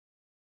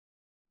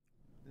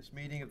This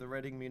meeting of the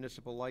Reading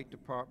Municipal Light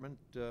Department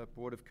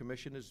Board of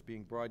Commissioners is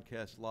being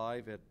broadcast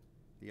live at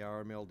the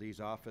RMLD's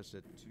office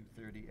at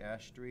 230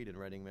 Ash Street in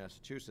Reading,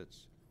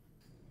 Massachusetts.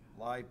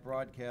 Live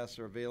broadcasts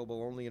are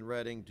available only in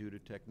Reading due to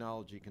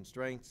technology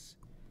constraints.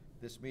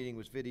 This meeting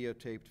was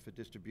videotaped for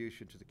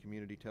distribution to the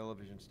community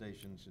television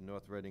stations in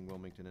North Reading,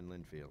 Wilmington, and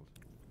Lynnfield.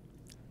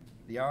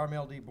 The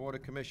RMLD Board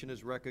of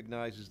Commissioners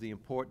recognizes the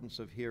importance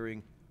of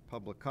hearing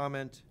public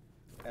comment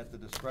at the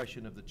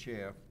discretion of the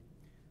chair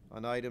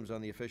on items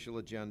on the official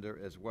agenda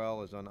as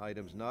well as on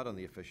items not on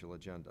the official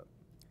agenda.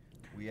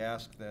 We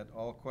ask that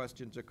all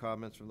questions or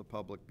comments from the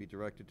public be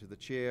directed to the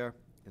chair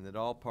and that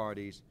all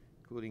parties,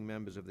 including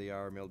members of the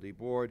RMLD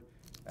board,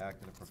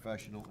 act in a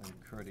professional and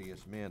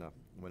courteous manner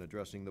when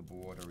addressing the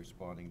board or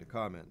responding to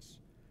comments.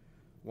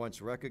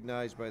 Once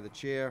recognized by the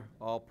chair,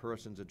 all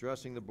persons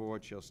addressing the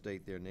board shall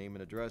state their name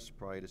and address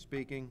prior to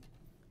speaking.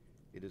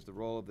 It is the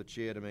role of the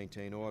chair to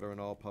maintain order in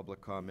all public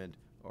comment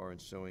or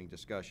ensuing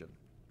discussion.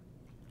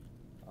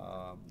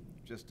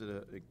 Just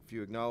a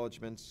few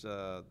acknowledgments.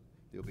 There'll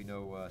be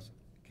no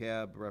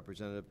CAB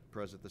representative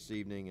present this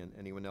evening, and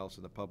anyone else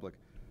in the public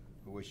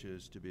who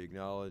wishes to be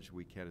acknowledged,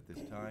 we can at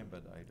this time,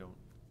 but I don't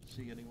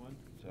see anyone,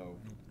 so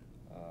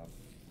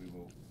we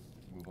will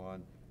move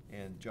on.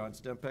 And John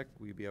Stempeck,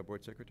 will you be our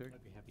board secretary?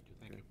 I'd be happy to.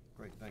 Thank you.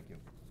 Great, thank you.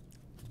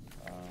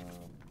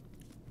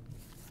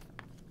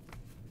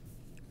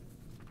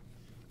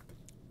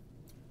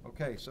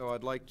 Okay, so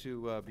I'd like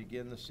to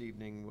begin this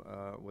evening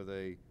with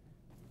a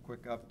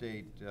quick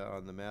update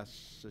on the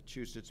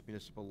Massachusetts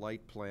Municipal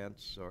Light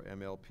Plants, or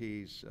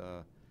MLPs.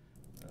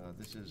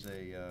 This is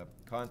a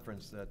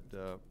conference that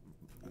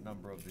a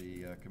number of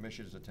the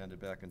commissioners attended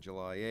back on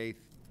July 8th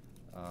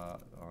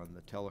on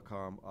the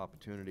telecom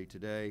opportunity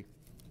today,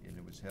 and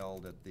it was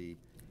held at the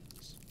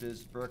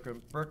Biz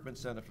Berkman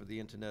Center for the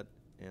Internet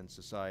and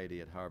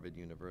Society at Harvard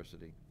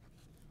University.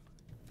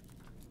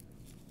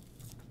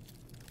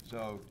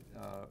 So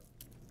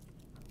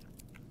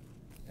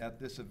at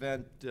this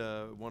event,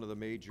 one of the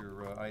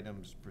major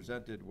items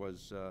presented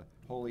was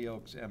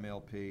Holyoke's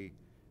MLP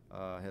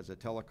has a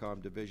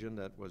telecom division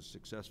that was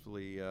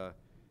successfully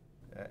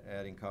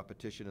adding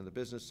competition in the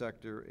business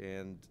sector,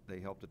 and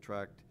they helped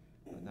attract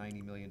a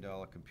 $90 million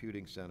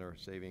computing center,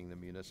 saving the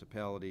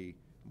municipality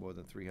more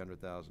than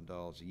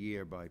 $300,000 a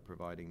year by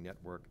providing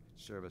network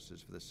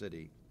services for the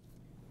city.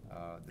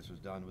 This was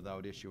done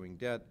without issuing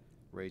debt,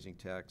 raising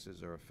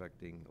taxes, or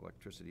affecting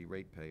electricity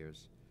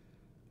ratepayers.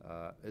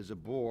 As a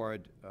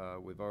board,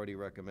 we've already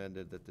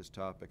recommended that this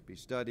topic be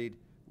studied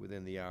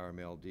within the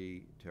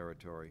RMLD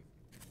territory.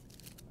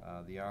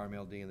 The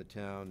RMLD and the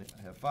town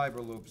have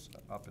fiber loops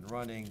up and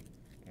running,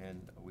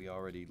 and we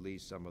already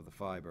lease some of the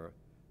fiber.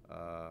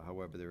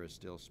 However, there is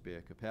still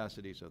spare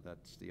capacity, so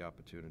that's the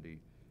opportunity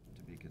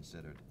to be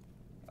considered.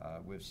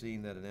 We've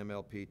seen that an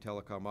MLP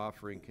telecom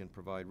offering can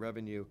provide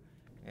revenue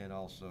and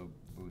also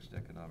boost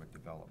economic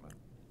development.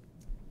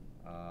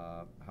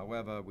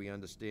 However, we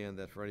understand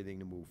that for anything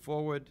to move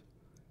forward,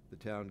 the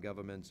town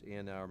governments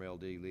and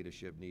RMLD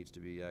leadership needs to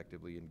be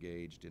actively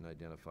engaged in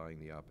identifying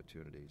the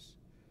opportunities.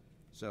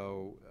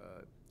 So,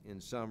 in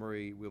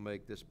summary, we'll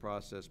make this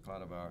process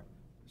part of our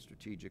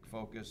strategic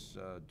focus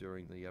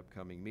during the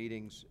upcoming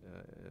meetings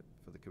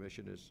for the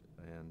commissioners.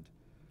 And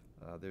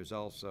there's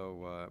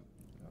also,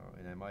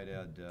 and I might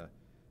add,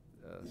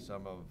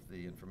 some of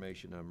the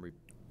information I'm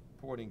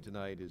reporting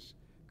tonight is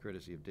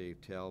courtesy of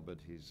Dave Talbot.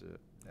 He's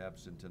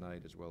absent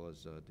tonight, as well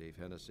as Dave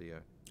Hennessy,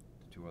 the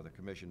two other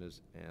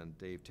commissioners. And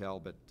Dave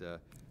Talbot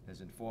has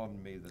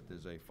informed me that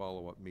there's a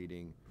follow-up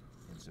meeting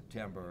in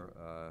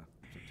September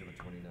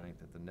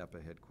 29th at the NEPA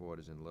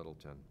headquarters in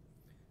Littleton.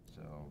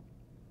 So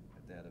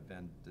at that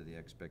event, the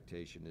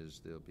expectation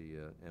is there'll be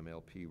a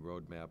MLP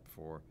roadmap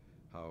for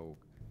how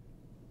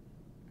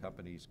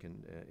companies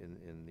can,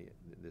 in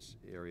this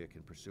area,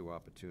 can pursue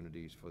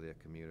opportunities for their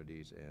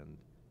communities and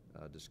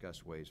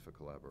discuss ways for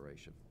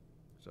collaboration.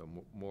 So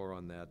more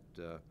on that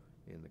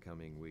in the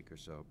coming week or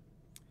so.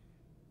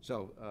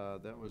 So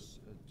that was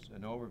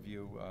an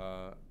overview.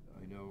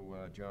 I know,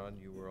 John,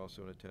 you were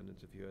also in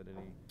attendance. If you had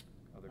any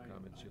other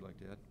comments you'd like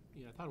to add?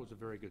 Yeah, I thought it was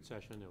a very good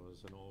session. It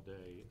was an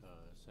all-day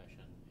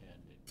session, and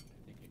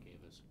I think it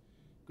gave us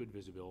good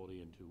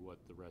visibility into what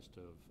the rest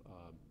of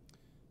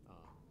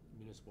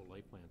municipal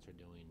light plants are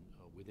doing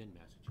within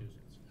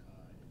Massachusetts.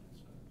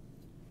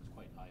 It's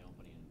quite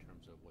eye-opening in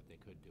terms of what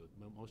they could do.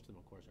 Most of them,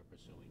 of course, are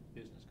pursuing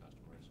business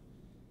customers,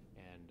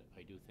 and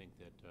I do think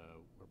that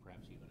we're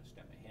perhaps even a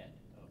step ahead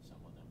of some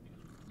of them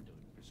because we've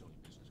been pursuing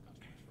business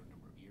customers for a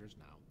number of years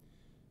now.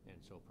 And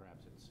so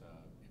perhaps it's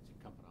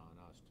incumbent on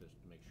us to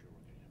make sure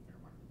we're getting a fair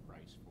market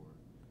price for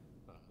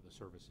the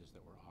services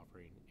that we're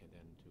offering, and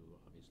then to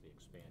obviously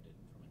expand it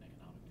from an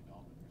economic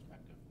development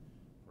perspective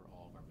for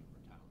all of our member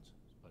towns.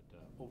 But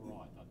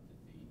overall, I thought that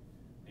the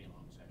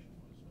day-long session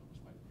was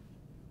quite good.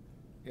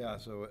 Yeah,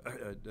 so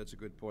that's a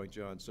good point,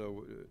 John.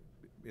 So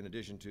in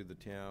addition to the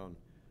town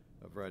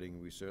of Reading,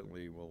 we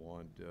certainly will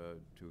want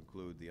to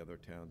include the other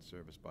towns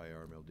serviced by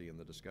RMLD in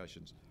the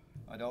discussions.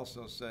 I'd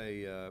also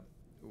say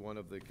one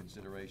of the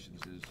considerations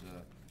is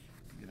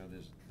you know,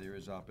 there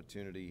is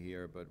opportunity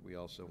here, but we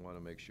also want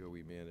to make sure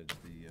we manage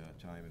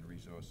the time and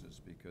resources,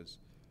 because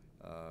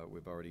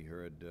we've already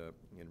heard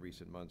in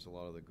recent months a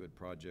lot of the good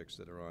projects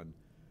that are on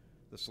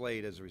the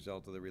slate as a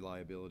result of the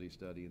reliability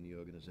study and the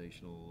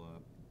organizational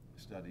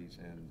studies,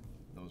 and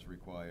those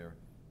require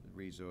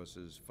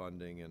resources,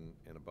 funding, and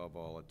above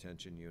all,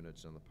 attention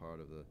units on the part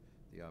of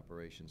the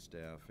operations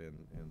staff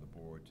and the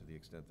board to the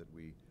extent that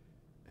we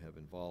have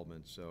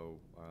involvement. So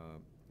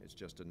it's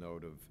just a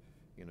note of,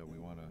 you know, we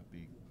want to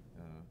be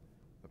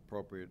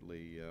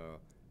appropriately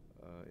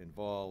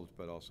involved,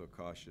 but also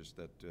cautious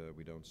that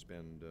we don't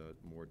spend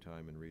more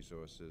time and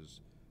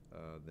resources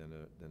than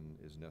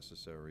is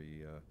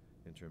necessary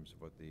in terms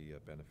of what the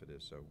benefit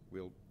is. So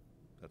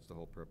that's the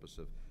whole purpose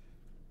of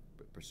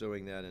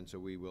pursuing that, and so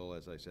we will,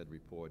 as I said,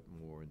 report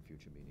more in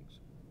future meetings.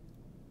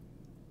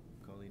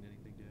 Colleen,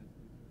 anything to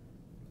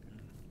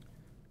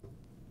add?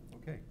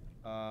 Okay.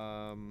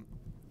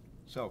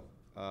 So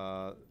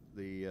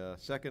the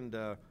second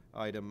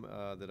item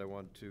that I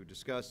want to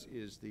discuss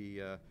is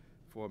the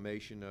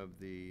formation of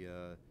the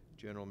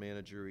General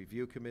Manager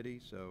Review Committee.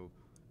 So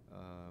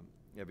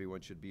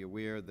everyone should be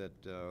aware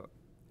that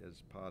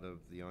as part of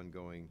the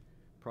ongoing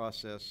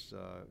process,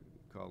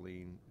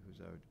 Colleen, who's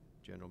our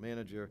General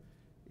Manager,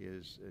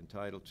 is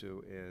entitled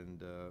to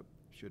and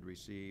should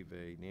receive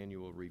an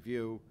annual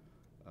review,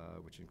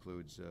 which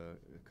includes a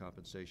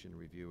compensation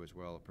review as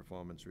well, a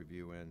performance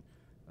review, and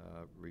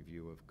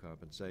review of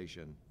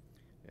compensation.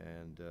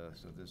 And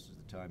so this is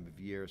the time of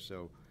year.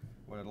 So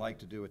what I'd like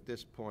to do at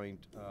this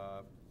point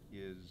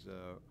is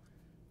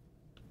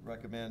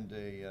recommend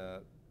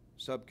a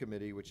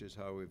subcommittee, which is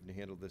how we've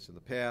handled this in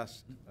the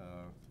past.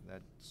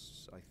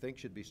 That's, I think,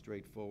 should be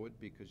straightforward,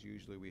 because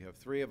usually we have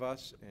 3 of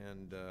us,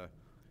 and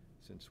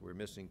since we're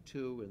missing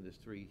 2 and there's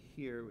 3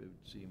 here, it would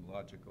seem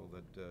logical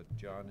that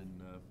John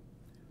and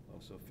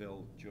also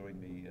Phil join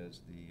me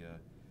as the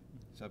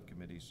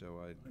subcommittee. So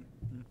I'd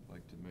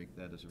like to make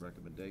that as a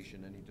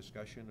recommendation. Any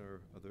discussion or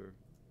other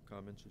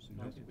comments or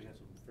No, I suggestions? think we have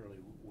some fairly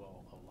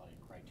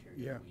well-aligned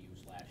criteria that we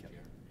used last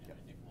year, and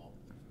I think we'll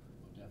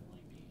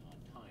definitely be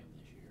on time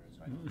this year, as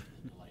I know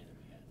the delay that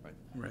we had.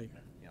 Right.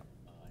 Yeah.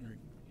 In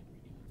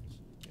reviewing this.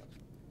 Yep.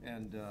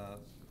 And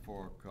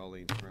for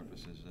Colleen's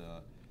purposes,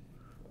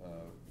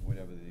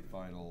 whatever the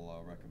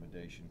final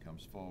recommendation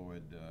comes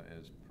forward,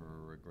 as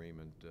per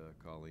agreement,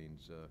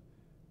 Colleen's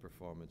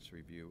performance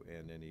review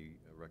and any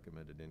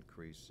recommended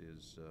increase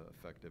is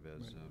effective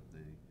as of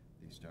the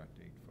start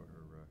date for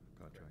her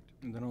contract.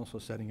 And then also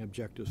setting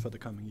objectives for the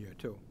coming year,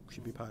 too.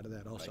 Should be part of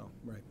that also,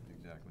 right?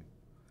 Exactly.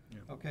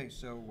 Yeah. Okay,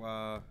 so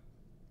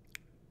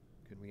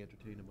can we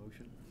entertain a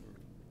motion for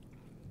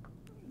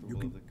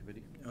approval of the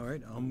committee? All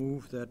right, I'll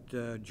move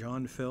that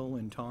John, Phil,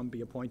 and Tom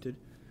be appointed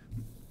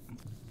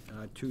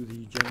to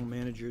the General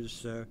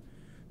Manager's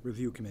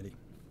Review Committee.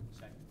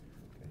 Second.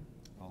 Okay.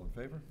 All in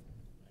favor?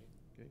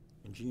 Okay.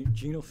 And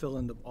Gene will fill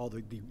in all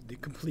the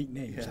complete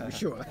names, I'm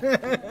sure.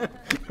 Right.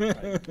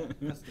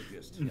 That's the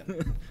gist, yeah.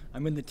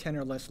 I'm in the 10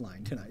 or less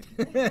line tonight.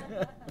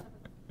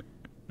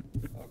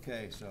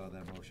 Okay, so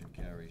that motion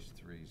carries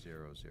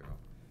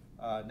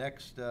 3-0-0.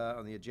 Next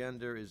on the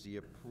agenda is the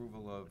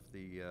approval of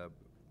the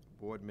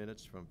board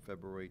minutes from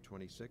February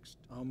 26th.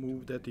 I'll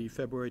move that the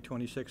February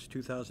 26,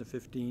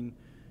 2015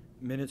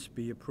 minutes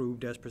be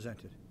approved as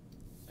presented.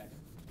 Second.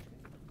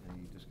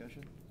 Any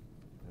discussion?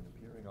 None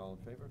appearing, all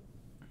in favor?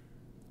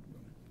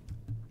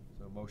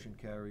 So motion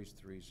carries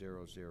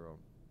 3-0-0.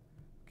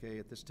 Okay,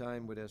 at this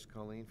time, would ask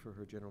Colleen for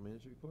her general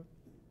manager report.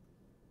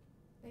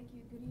 Thank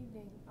you. Good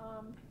evening.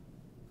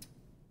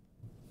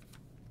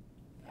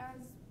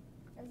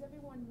 As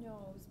everyone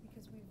knows,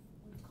 because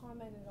we've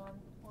commented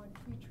on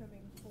tree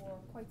trimming for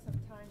quite some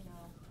time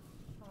now,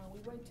 we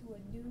went to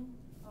a new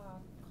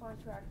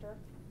contractor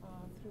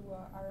through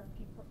a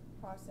RFP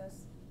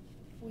process.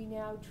 We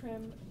now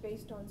trim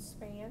based on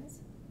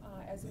spans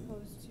as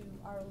opposed to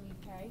hourly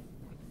pay.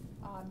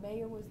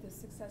 Mayor was the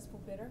successful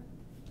bidder.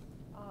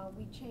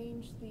 We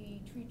changed the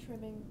tree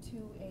trimming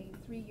to a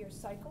 3-year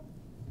cycle.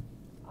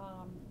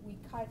 We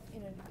cut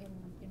in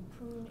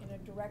prune in a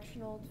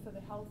directional for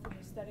the health and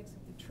aesthetics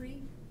of the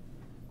tree.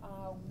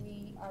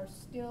 We are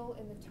still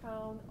in the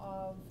town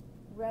of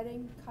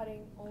Reading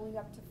cutting only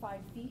up to 5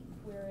 feet,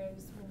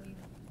 whereas when we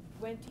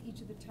went to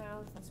each of the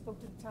towns and spoke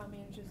to the town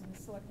managers and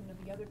the selectmen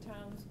of the other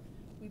towns,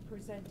 we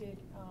presented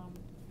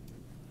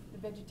the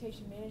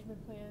vegetation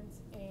management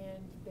plans,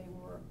 and they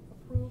were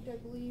approved, I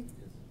believe,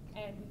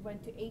 and we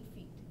went to 8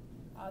 feet.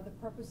 The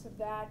purpose of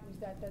that was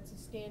that's a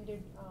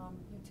standard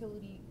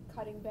utility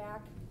cutting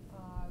back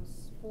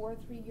for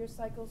 3-year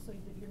cycles, so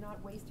that you're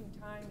not wasting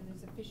time and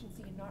there's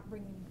efficiency in not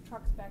bringing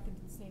trucks back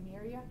into the same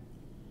area.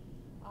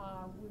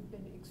 We've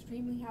been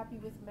extremely happy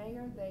with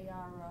Mayor. They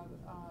are,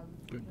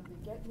 you know,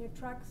 they get in their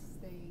trucks,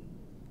 they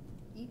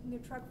eat in their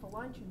truck for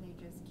lunch, and they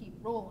just keep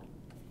rolling.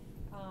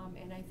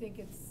 And I think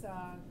it's,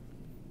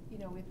 you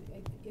know,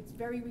 it's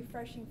very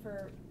refreshing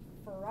for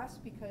us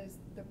because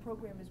the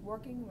program is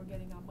working. We're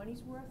getting our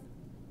money's worth.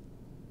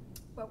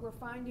 But we're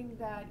finding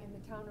that in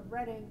the town of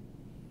Reading,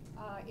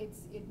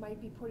 it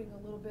might be putting a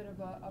little bit of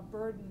a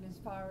burden as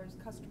far as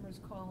customers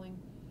calling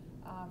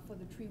for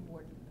the tree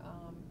warden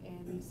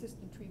and the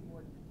assistant tree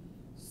warden.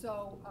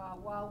 So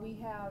while we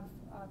have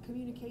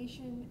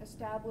communication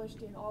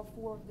established in all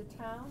 4 of the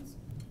towns,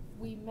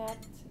 we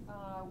met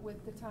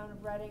with the town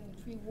of Reading,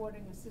 the tree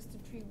warden,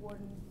 assistant tree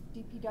warden,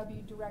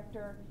 DPW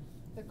director,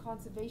 the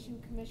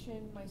Conservation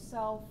Commission,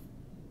 myself,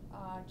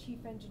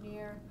 chief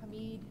engineer,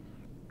 Hamid,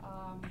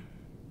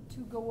 to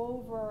go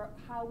over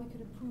how we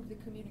could improve the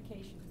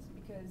communications,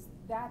 because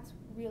that's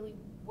really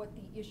what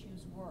the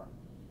issues were.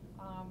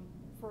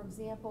 For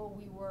example,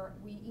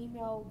 we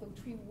emailed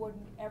the tree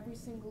warden every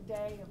single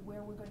day of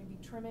where we're going to be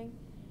trimming.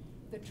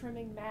 The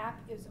trimming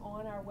map is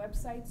on our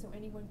website, so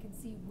anyone can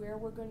see where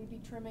we're going to be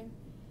trimming.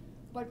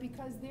 But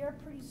because they're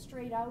pretty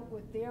straight out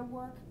with their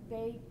work,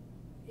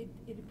 it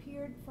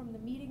appeared from the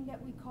meeting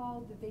that we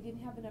called that they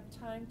didn't have enough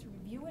time to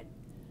review it.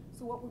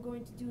 So what we're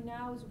going to do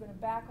now is we're going to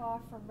back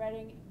off from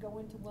Reading, go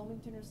into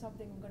Wilmington or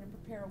something. We're going to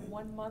prepare a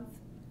 1-month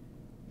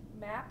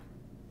map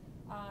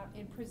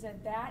and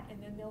present that,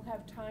 and then they'll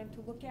have time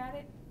to look at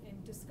it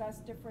and discuss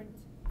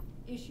different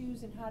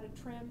issues and how to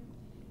trim,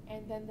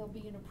 and then there'll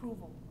be an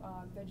approval,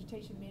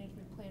 vegetation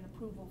management plan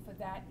approval for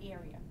that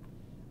area.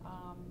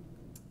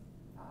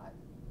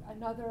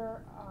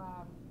 Another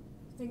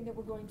thing that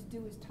we're going to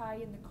do is tie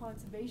in the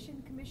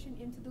Conservation Commission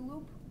into the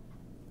loop.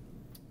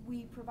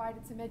 We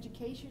provided some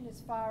education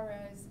as far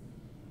as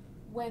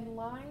when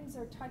lines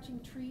are touching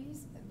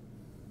trees,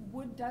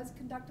 wood does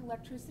conduct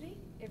electricity.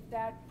 If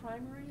that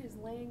primary is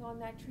laying on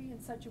that tree in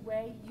such a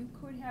way, you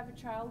could have a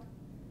child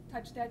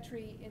touch that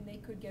tree and they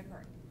could get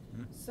hurt.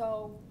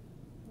 So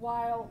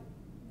while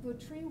the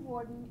tree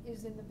warden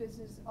is in the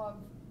business of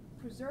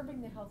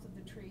preserving the health of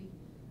the tree,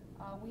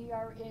 we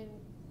are in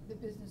the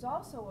business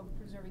also of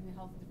preserving the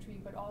health of the tree,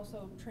 but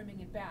also trimming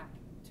it back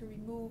to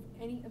remove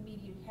any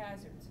immediate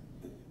hazards.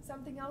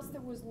 Something else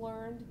that was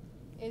learned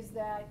is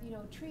that, you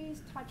know,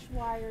 trees touch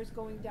wires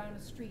going down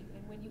a street,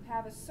 and when you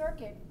have a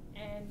circuit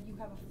and you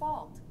have a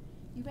fault,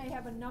 you may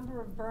have a number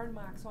of burn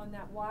marks on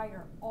that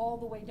wire all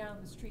the way down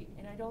the street.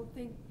 And I don't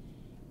think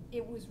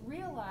it was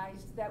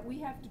realized that we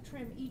have to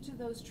trim each of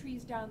those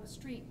trees down the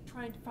street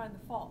trying to find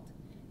the fault.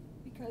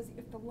 Because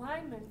if the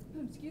lineman,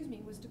 excuse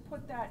me, was to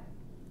put that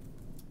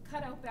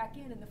cutout back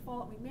in and the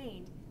fault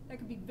remained, that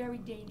could be very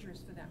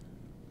dangerous for them.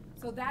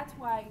 So that's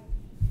why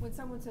when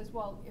someone says,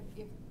 well,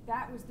 if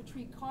that was the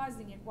tree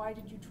causing it, why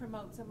did you trim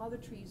out some other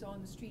trees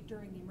on the street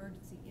during the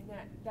emergency? And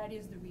that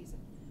is the reason.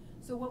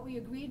 So what we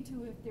agreed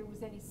to, if there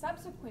was any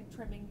subsequent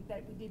trimming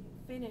that we didn't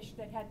finish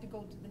that had to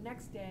go to the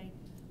next day,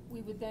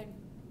 we would then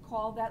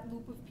call that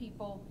loop of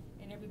people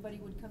and everybody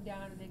would come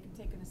down and they could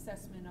take an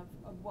assessment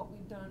of what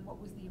we've done, what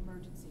was the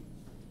emergency.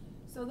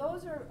 So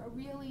those are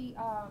really,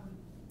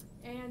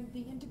 and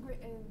the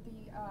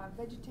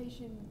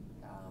vegetation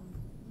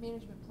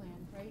management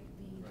plan, right?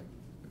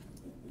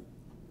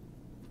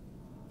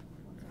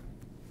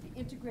 The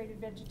integrated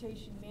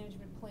vegetation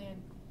management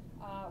plan,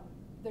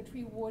 the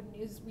tree warden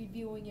is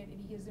reviewing it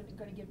and he is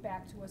going to get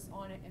back to us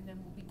on it, and then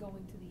we'll be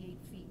going to the 8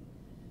 feet.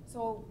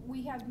 So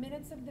we have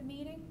minutes of the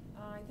meeting.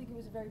 I think it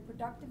was a very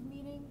productive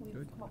meeting. We've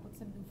come up with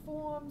some new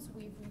forms.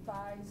 We've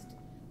revised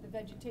the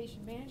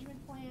vegetation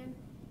management plan,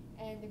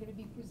 and they're going to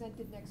be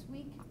presented next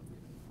week.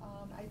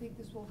 I think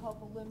this will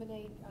help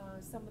eliminate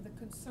some of the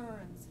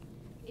concerns.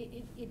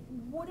 It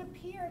would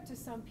appear to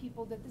some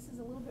people that this is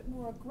a little bit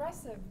more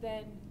aggressive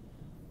than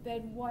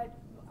what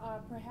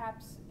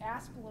perhaps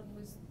Asplin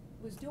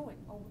was doing,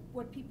 or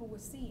what people were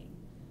seeing.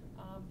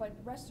 But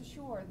rest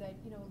assured that,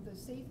 you know, the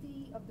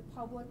safety of the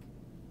public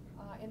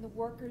and the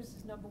workers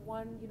is number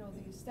one. You know,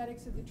 the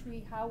aesthetics of the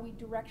tree, how we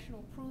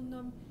directional prune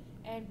them,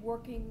 and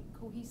working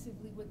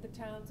cohesively with the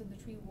towns and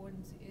the tree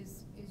wardens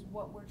is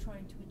what we're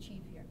trying to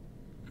achieve here.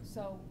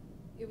 So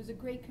it was a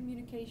great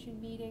communication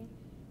meeting,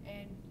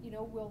 and, you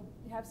know, we'll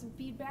have some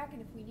feedback,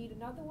 and if we need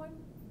another one,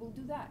 we'll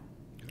do that.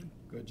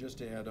 Good. Just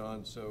to add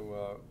on,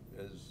 so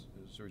as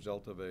a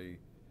result of a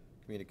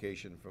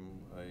communication from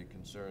a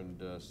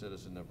concerned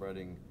citizen of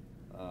Reading,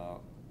 I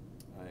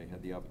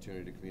had the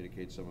opportunity to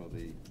communicate some of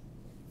the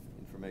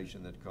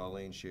information that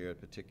Colleen shared,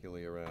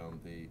 particularly around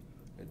the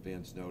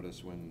advance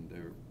notice when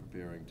they're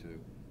preparing to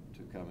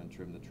come and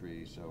trim the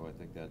tree. So I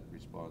think that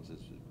response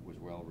was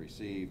well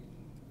received.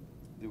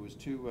 There was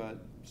two,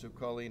 so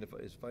Colleen,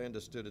 if I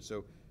understood it,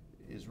 so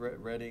is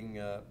Reading,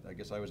 I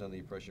guess I was under the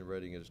impression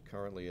Reading is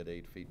currently at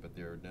 8 feet, but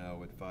they're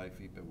now at 5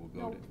 feet, but we'll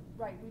go to...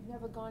 Right, we've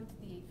never gone to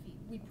the 8 feet.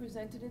 We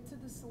presented it to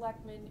the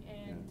selectmen,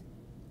 and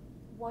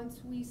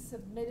once we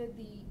submitted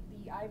the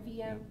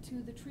IVM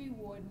to the tree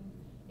warden,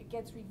 it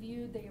gets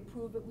reviewed, they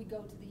approve it, we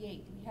go to the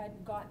 8. We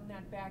hadn't gotten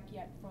that back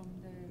yet from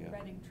the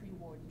Reading tree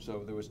warden.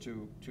 So there was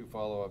two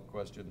follow-up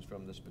questions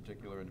from this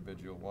particular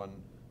individual. One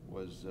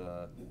was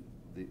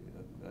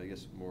I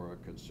guess more a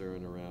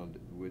concern around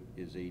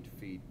is 8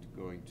 feet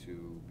going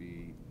to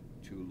be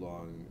too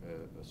long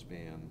a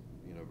span,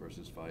 you know,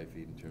 versus 5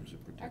 feet in terms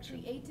of protection?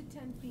 Actually, 8 to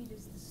 10 feet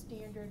is the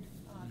standard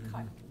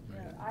cut.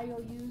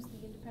 IOUs,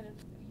 the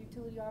independent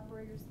utility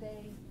operators,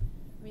 they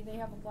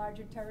have a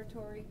larger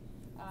territory.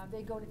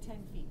 they go to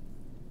 10 feet.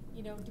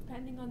 You know,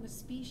 depending on the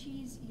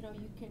species, you know,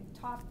 you can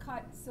top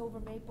cut silver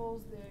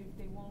maples,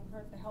 they won't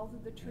hurt the health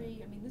of the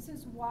tree. I mean, this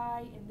is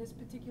why in this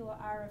particular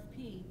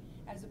RFP,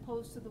 as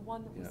opposed to the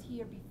one that was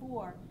here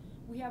before,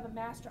 we have a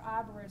master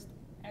arborist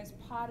as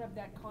part of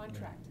that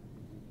contract.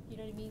 You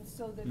know what I mean?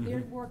 So that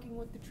they're working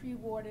with the tree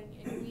warden,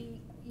 and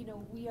we, you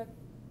know, we are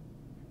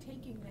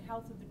taking the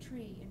health of the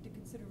tree into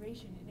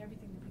consideration in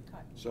everything that we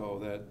cut. So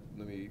that,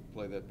 let me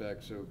play that back,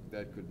 so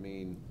that could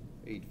mean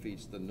 8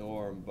 feet's the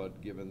norm,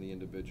 but given the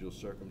individual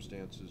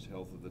circumstances,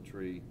 health of the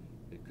tree,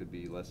 it could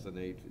be less than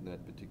 8 in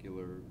that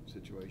particular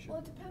situation?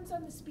 Well, it depends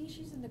on the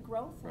species and the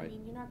growth. Right. I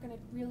mean, you're not gonna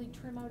really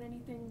trim out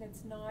anything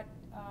that's not,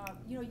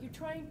 you know, you're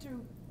trying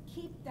to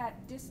keep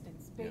that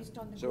distance based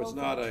on the So growth it's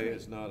of not the tree.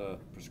 it's not a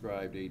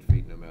prescribed 8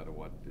 feet no matter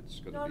what, it's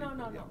gonna be.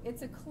 No.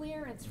 It's a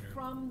clearance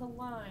from the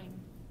line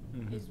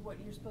is what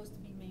you're supposed to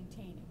be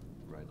maintaining.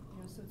 Right.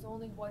 You know, so it's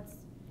only what's,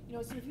 you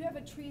know, so if you have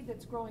a tree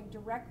that's growing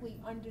directly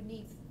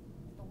underneath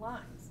the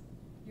lines,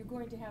 you're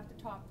going to have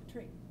to top the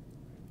tree.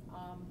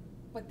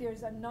 But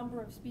there's a number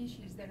of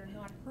species that are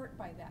not hurt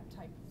by that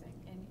type of thing,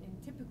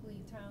 and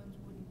typically towns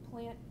wouldn't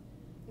plant,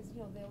 because, you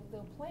know,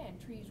 they'll plant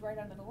trees right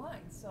under the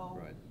line, so.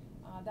 Right.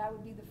 That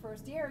would be the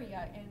first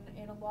area,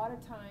 and a lot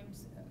of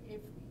times, if,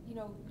 you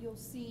know, you'll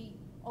see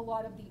a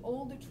lot of the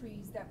older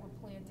trees that were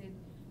planted,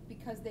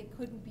 because they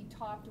couldn't be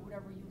topped or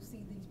whatever, you'll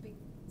see these big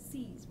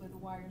Cs with the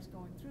wires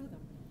going through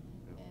them.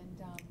 Yeah.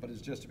 And, But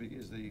it's just to be,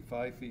 is the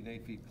 5 feet and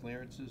 8 feet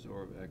clearances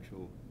or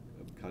actual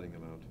cutting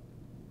amount?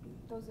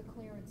 those are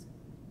clearance,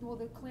 well,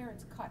 they're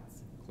clearance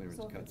cuts. Clearance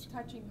So if cuts. it's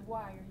touching the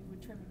wire, you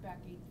would trim it back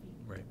 8 feet.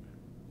 Right.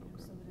 You know,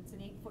 Okay. so that it's an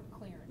 8-foot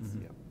clearance.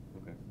 Yeah,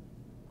 okay.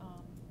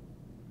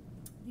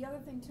 The other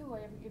thing too,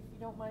 if you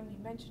don't mind me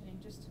mentioning,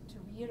 just to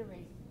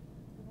reiterate,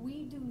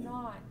 we do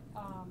not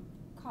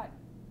cut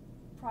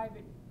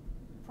private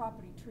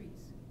property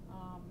trees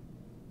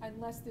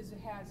unless there's a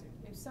hazard.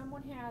 If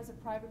someone has a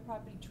private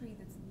property tree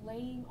that's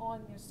laying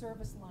on their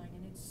service line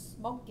and it's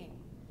smoking,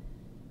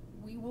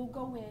 we will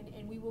go in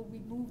and we will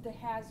remove the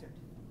hazard.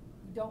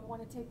 We don't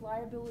want to take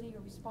liability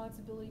or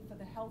responsibility for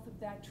the health of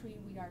that tree.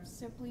 We are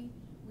simply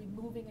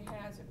removing a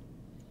hazard.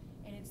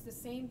 And it's the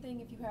same thing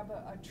if you have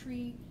a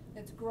tree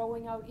that's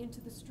growing out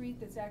into the street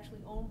that's actually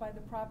owned by the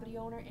property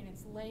owner and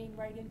it's laying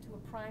right into a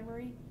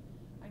primary.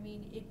 I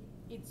mean,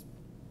 it's,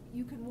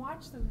 you can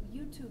watch some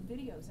YouTube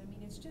videos. I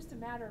mean, it's just a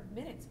matter of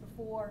minutes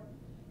before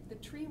the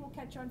tree will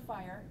catch on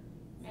fire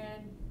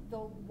and the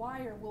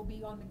wire will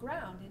be on the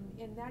ground,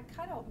 and that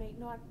cutout may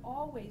not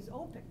always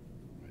open.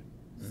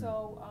 Right.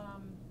 So,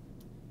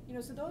 you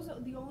know, so those are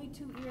the only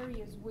 2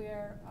 areas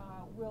where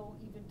we'll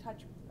even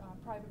touch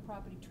private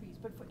property trees.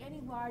 But for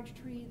any large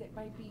tree that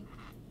might be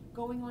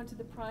going onto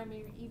the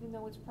primary, even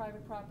though it's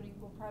private property,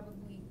 we'll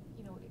probably,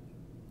 you know,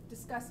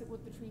 discuss it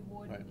with the tree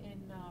warden. Right.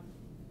 And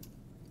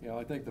Yeah,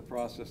 I think the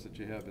process that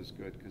you have is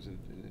good, because it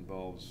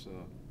involves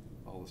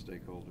all the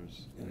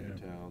stakeholders in the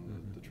town,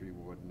 the tree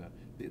warden.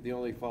 The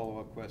only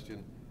follow-up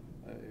question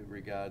in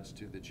regards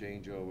to the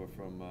changeover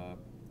from,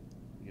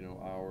 you know,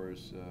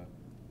 hours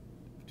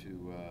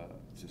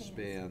to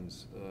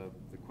spans,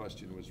 the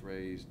question was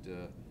raised,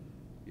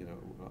 you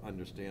know,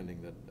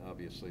 understanding that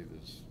obviously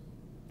there's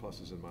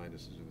pluses and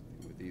minuses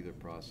with either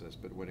process,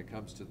 but when it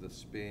comes to the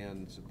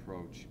spans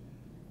approach,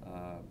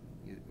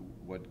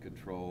 what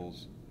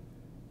controls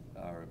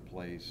are in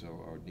place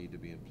or need to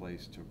be in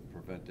place to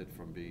prevent it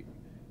from being,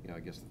 you know, I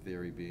guess the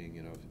theory being,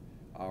 you know,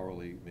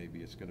 hourly, maybe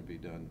it's going to be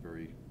done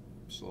very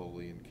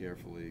slowly and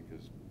carefully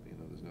because, you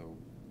know, there's no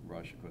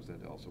rush. Of course,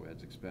 that also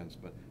adds expense,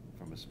 but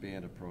from a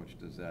span approach,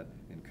 does that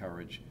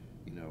encourage,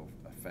 you know,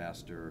 a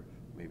faster,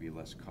 maybe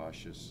less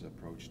cautious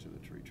approach to the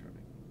tree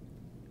trimming?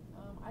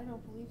 I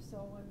don't believe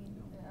so. I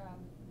mean,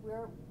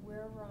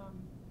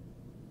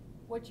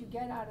 what you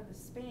get out of the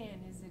span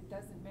is it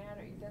doesn't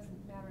matter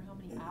how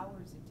many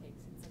hours it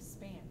takes. It's a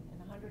span, and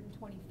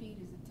 120 feet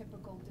is a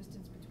typical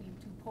distance between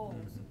 2 poles.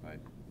 Right.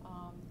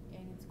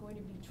 And it's going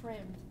to be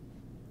trimmed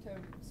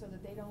so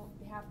that they don't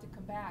have to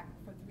come back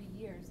for 3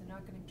 years. They're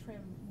not going to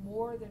trim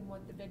more than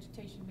what the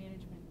vegetation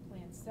management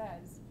plan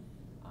says.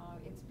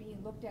 It's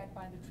being looked at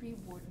by the tree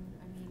warden.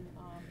 I mean,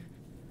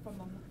 from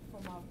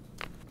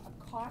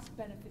a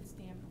cost-benefit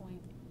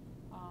standpoint,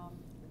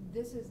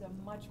 this is a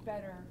much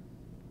better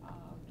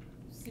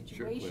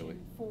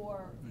situation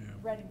for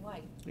Reading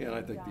Light. Yeah, and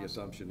I think the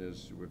assumption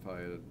is we've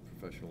hired a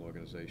professional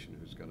organization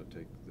who's going to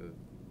take the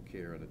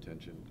care and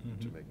attention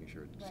to making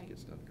sure it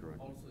gets done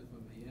correctly. Also, if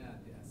I may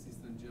add, the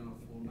Assistant General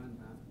Foreman,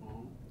 Matt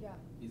Brown,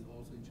 is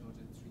also in charge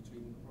of the tree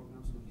trimming program,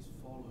 so he's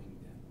following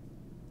them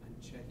and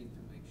checking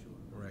to make sure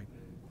Right.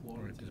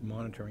 quality. Right, there's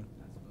monitoring.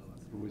 As well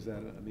as. Who was that?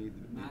 I mean,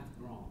 Matt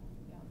Brown.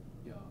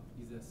 Yeah. Yeah,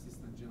 he's the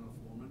Assistant General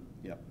Foreman.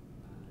 Yep.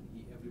 And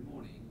he, every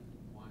morning,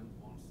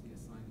 once he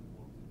assigns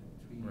work to the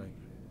tree Right.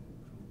 crews,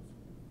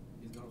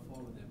 he's got to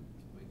follow them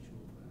to make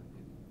sure and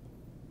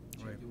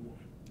check Right. the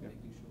work, Yep.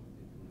 making sure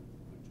they're doing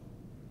a good job.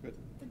 Good.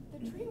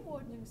 The tree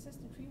warden and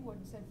assistant tree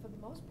warden said for the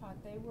most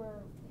part they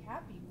were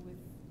happy with,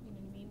 you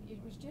know what I mean, It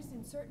was just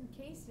in certain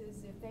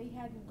cases, if they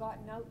hadn't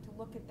gotten out to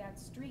look at that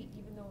street,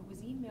 even though it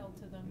was emailed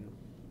to them,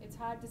 it's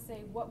hard to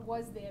say what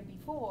was there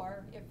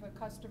before if a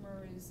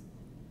customer is,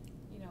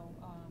 you know,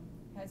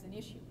 has an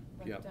issue.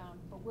 But, Yep.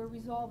 But we're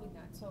resolving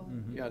that, so.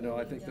 Yeah, no,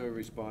 I really, think the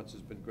response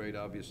has been great.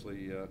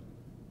 Obviously,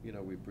 you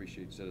know, we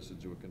appreciate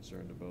citizens who are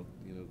concerned about,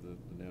 you know,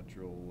 the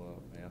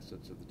natural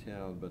assets of the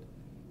town, but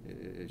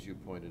as you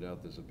pointed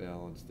out, there's a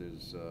balance.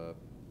 There's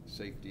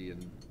safety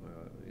and,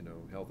 you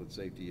know, health and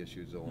safety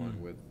issues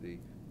along with the,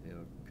 you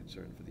know,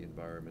 concern for the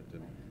environment,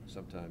 and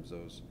sometimes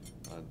those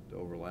aren't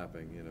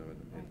overlapping, you know,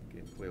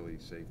 and clearly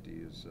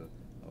safety is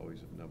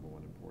always of #1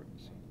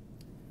 importance.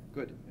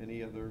 Good.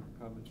 Any other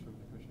comments from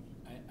the commissioners?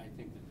 I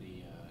think that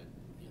the other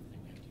thing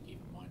we have to keep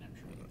in mind, I'm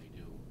sure that they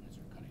do as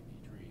they're cutting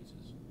the trees,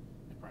 is,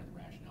 and part of the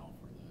rationale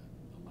for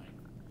the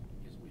length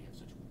is we have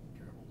such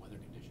terrible weather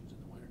conditions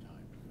in the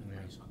wintertime, and the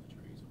ice on the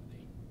trees, I mean,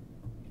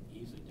 they can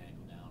easily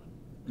dangle down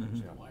and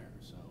lose their wire.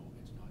 So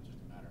it's not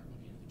just a matter of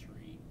looking at the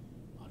tree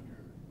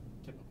under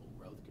typical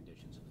growth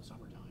conditions in the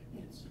summertime.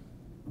 It's,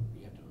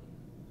 you have to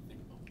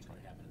think about what's going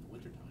to happen in the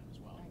wintertime as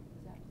well. Right,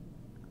 exactly.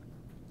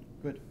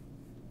 Good.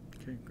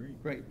 Okay, great.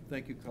 Great.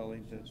 Thank you,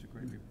 Colleen. That's a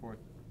great report.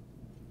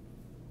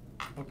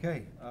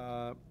 Okay,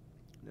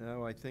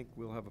 now I think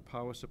we'll have a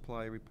power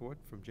supply report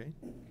from Jane.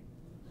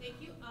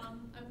 Thank you.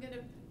 I'm going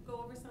to go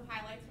over some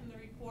highlights from the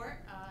report.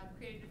 I've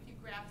created a few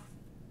graphs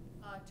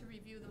to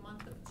review the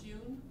month of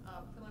June.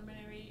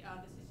 Preliminary,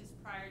 this is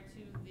just prior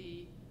to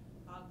the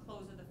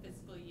close of the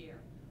fiscal year.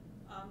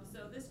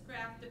 So this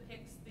graph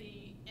depicts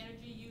the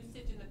energy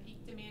usage and the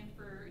peak demand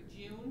for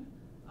June.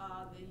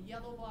 The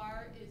yellow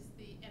bar is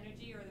the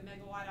energy or the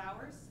megawatt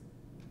hours.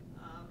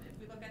 If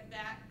we look at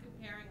that,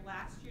 comparing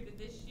last year to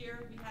this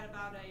year, we had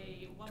about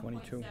a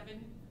 1.7%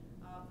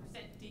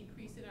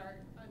 decrease in our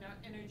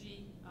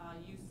energy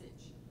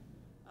usage.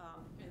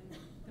 And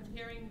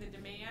comparing the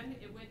demand,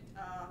 it went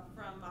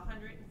from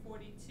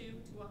 142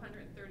 to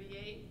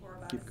 138, or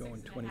about Keep a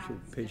going,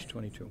 6.5% page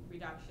 22.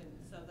 reduction.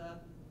 So the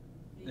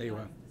There you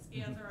are.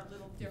 scales are a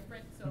little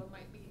different, so it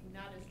might be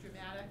not as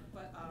dramatic,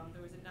 but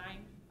there was a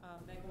 9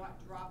 megawatt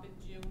drop in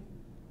June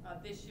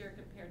this year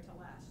compared to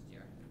last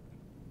year.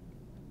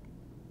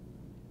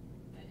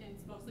 And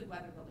it's mostly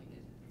weather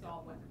related. It's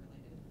all weather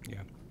related.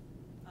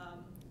 Yeah.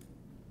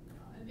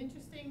 An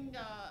interesting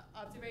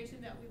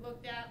observation that we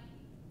looked at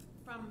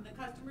from the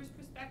customer's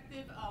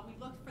perspective, we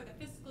looked for the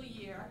fiscal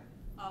year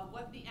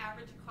what the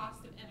average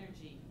cost of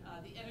energy.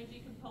 The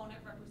energy component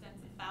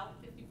represents about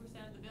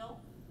 50% of the bill.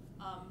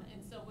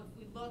 And so if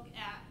we look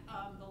at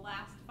the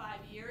last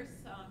 5 years,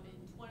 in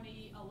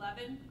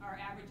 2011, our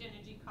average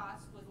energy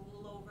cost was a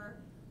little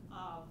over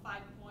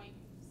 5.7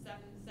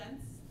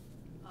 cents.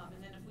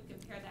 And then if we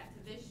compare that to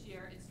this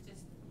year, it's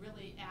just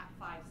really at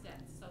 5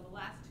 cents. So the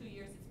last 2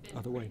 years, it's been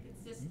Other pretty way.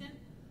 consistent.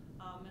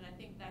 And I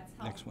think that's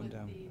Next helped one with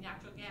down. the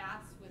natural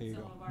gas, with There you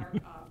some go. of our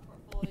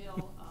portfolio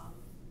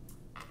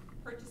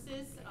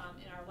purchases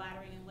in our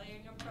laddering and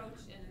layering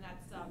approach, and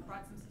that's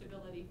brought some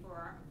stability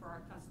for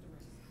our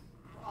customers,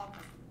 for all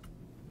customers.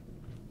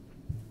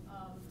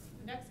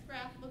 The next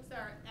graph looks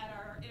at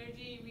our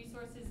energy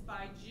resources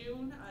by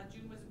June.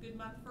 June was a good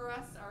month for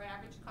us. Our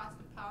average cost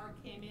of power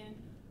came in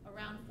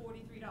around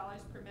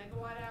 $43 per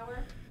megawatt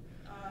hour.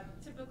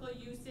 Typical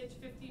usage,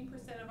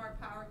 15% of our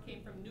power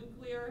came from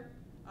nuclear,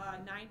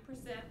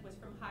 9% was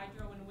from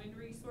hydro and wind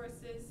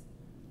resources.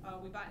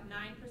 We bought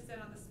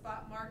 9% on the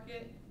spot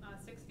market,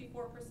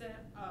 64%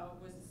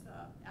 was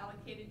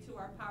allocated to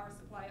our power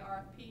supply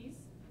RFPs,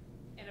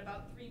 and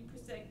about 3%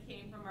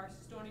 came from our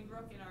Stony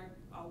Brook and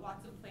our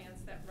Watson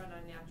plants that run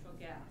on natural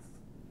gas.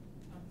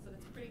 So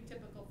that's pretty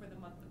typical for the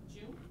month of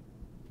June.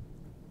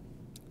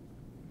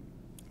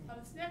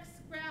 This next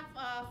graph,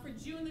 for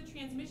June, the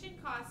transmission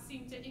costs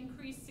seem to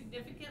increase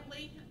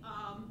significantly,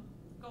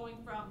 going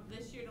from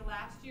this year to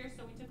last year.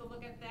 So we took a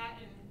look at that,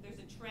 and there's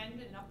a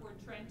trend, an upward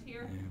trend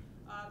here.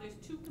 There's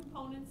 2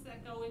 components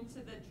that go into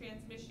the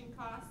transmission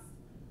costs.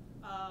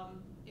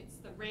 It's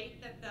the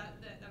rate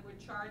that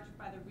we're charged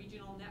by the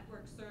Regional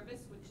Network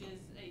Service, which is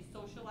a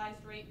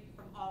socialized rate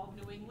from all of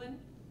New England,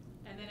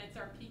 and then it's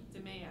our peak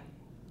demand.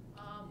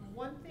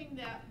 One thing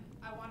that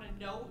I want to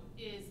note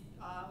is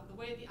the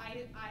way the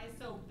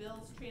ISO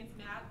bills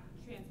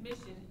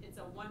transmission, it's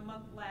a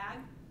 1-month lag.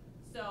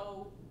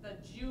 So the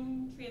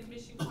June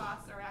transmission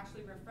costs are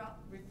actually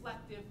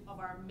reflective of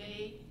our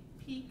May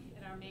peak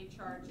and our May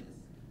charges.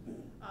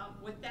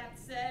 With that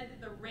said,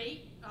 the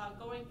rate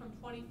going from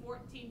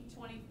 2014 to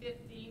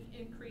 2015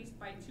 increased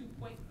by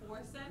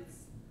 2.4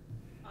 cents.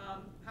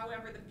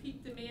 However, the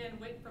peak demand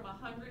went from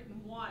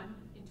 101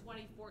 in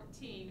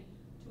 2014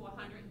 to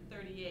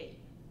 138.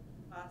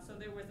 So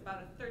there was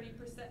about a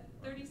 37%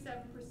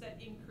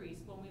 increase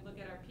when we look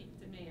at our peak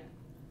demand.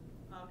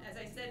 As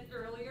I said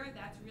earlier,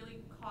 that's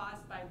really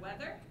caused by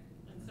weather.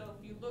 And so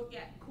if you look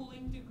at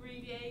cooling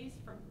degree days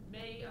from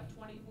May of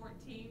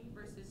 2014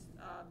 versus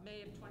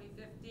May of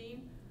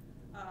 2015,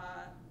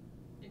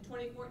 in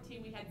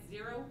 2014 we had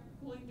 0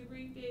 cooling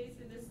degree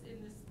days in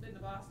the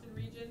Boston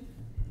region,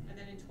 and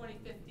then in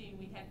 2015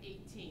 we had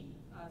 18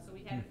 So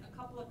we had a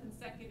couple of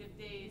consecutive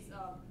days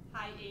of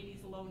high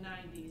 80s, low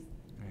 90s.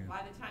 Yeah.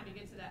 By the time you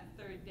get to that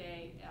third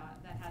day,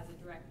 that has a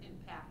direct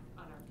impact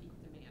on our peak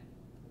demand.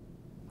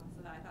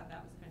 So I thought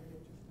that was kind of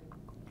interesting.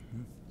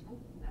 Oh,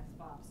 and that's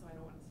Bob, so I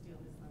don't want to steal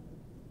his thunder.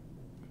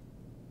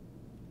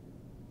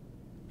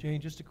 Jane,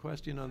 just a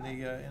question on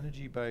the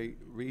energy by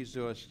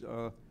resource,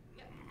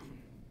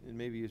 and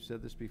maybe you've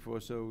said this before,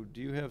 so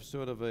do you have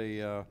sort of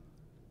a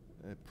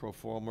pro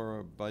forma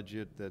or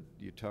budget that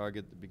you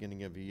target at the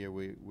beginning of the year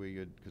where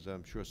you'd, because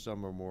I'm sure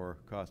some are more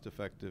cost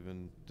effective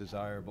and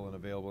desirable and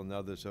available than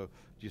others, so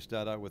do you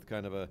start out with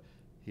kind of a,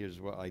 here's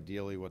what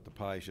ideally what the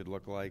pie should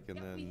look like, and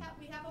then?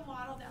 We have a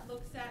model that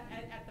looks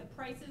at the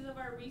prices of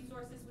our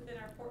resources within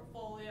our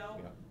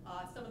portfolio,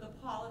 some of the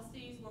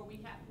policies where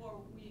we have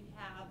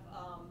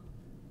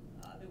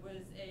there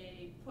was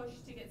a push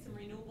to get some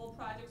renewable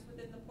projects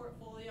within the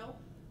portfolio.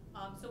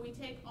 So we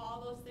take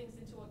all those things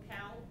into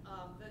account.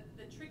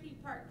 The tricky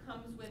part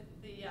comes with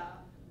the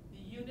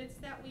units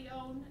that we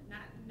own,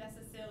 not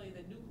necessarily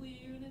the nuclear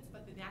units,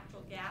 but the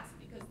natural gas,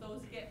 because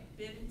those get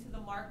bid into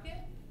the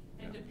market.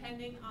 And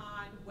depending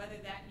on whether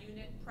that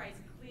unit price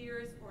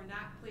clears or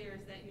not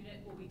clears, that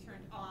unit will be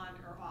turned on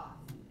or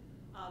off.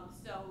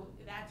 So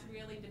that's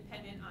really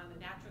dependent on the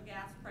natural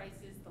gas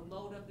prices, the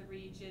load of the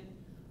region.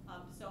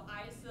 So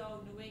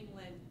ISO New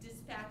England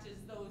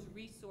dispatches those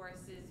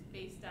resources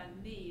based on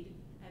need,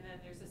 and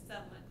then there's a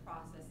settlement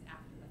process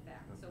after the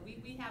fact. So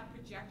we have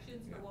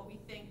projections for what we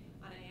think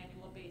on an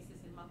annual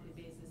basis and monthly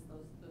basis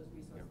those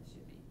resources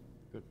should be.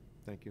 Good,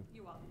 thank you.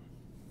 You're welcome.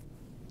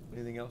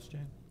 Anything else,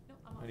 Jane? No,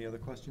 I'm all Any other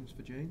questions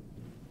for Jane?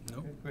 No,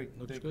 Okay, great,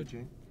 looks thank you, good.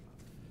 Jane.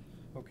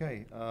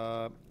 Okay,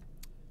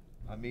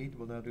 Hamid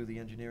will now do the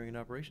engineering and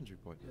operations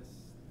report. Yes,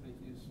 thank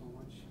you so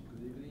much.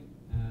 Good evening.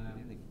 Good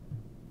evening.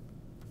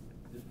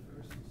 The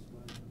first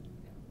slide.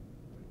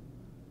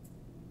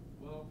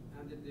 Well,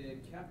 under the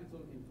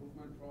capital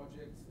improvement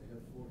projects, they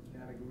have 4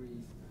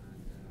 categories,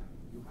 and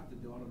you have the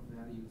dollar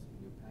values in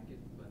your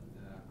packet, but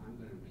I'm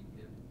going to read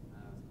them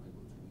as I go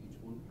through each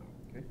one.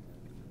 Okay.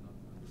 They're not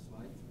on the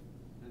slides.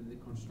 And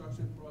the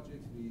construction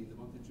projects, in the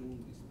month of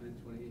June, we spent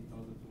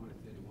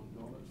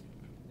 $28,231.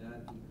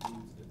 That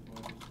includes the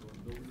projects for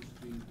Lower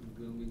Street in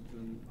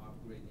Wilmington,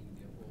 upgrading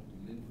the old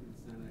Winfred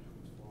Spurr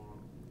farm,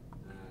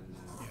 and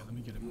Let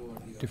me get a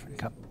URD different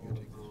cup.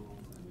 upgrade for Old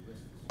Towns and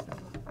West Street.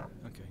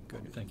 Okay,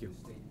 good, thank you.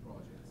 State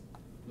projects.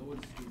 Lower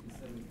Street is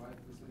 75%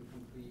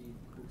 complete,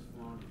 Cooks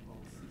Farm is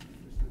almost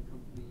 60%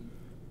 complete,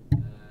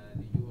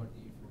 the URD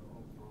for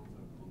Old Towns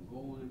are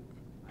ongoing,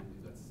 and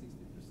we've got 60%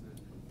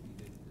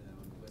 completed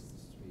on West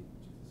Street,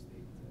 which is a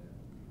state project.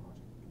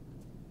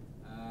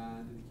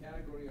 In the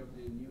category of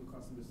the new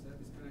customer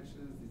service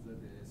connections, these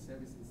are the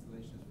service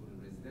installations for the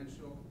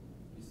residential.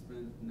 We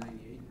spent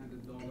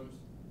 $9,800.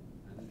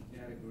 And in the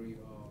category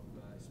of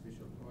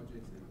special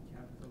projects and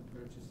capital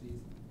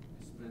purchases,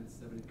 we spent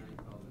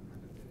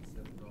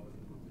 $79,137 in the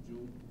month of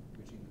June,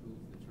 which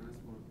includes the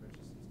transformer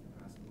purchases,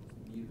 capacitors,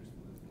 meters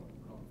for the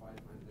COP 500,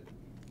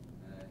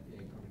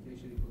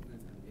 communication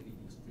equipment, and LED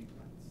street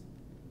lights.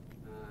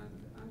 And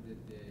under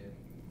the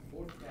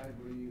 4th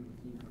category,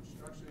 routine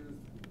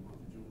constructions, in the month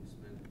of June, we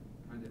spent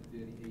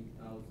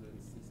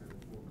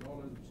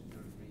 $138,604, which is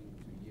going to bring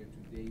to year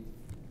to date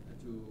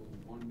to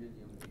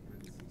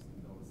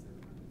 $1,816,734.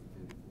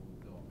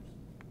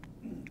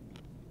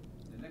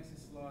 The next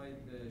slide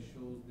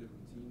shows the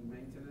routine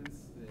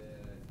maintenance. We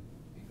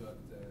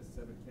got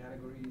 7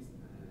 categories.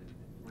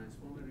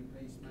 Transformer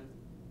replacement,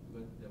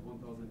 we got the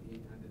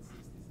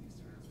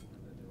 1,866 transformers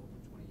that are over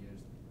 20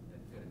 years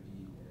that got to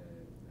be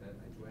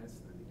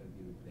addressed and they got to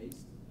be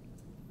replaced.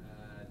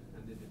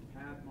 And then the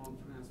pad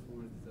mount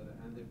transformers that are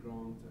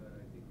underground,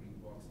 the green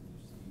boxes you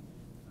see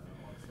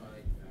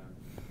outside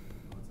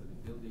the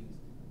buildings.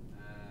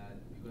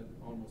 We got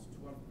almost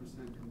 12%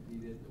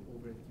 completed. The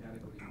overhead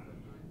category, we got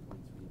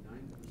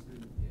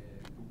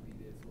 9.39%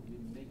 completed. So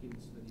we're making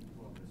steady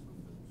progress on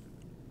those.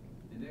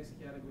 The next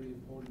category of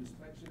pole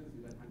inspections,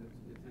 we got 110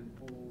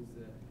 poles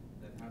that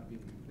have been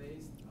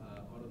replaced.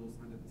 Out of those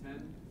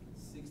 110,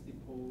 60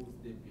 poles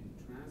they've been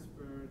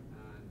transferred,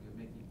 and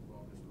we're making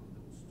progress on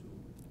those too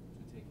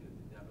to take the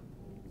debit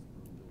poles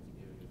from those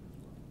areas as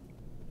well.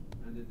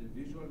 And the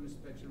visual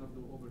inspection of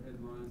the overhead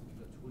lines,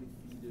 we got 20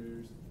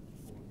 feeders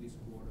for this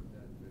quarter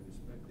that were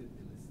inspected.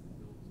 The list of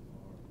those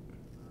are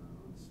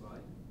on the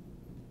slide.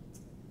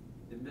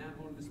 The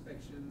manhole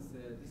inspections,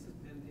 this is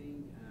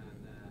pending, and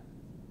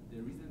the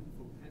reason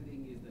for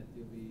pending is that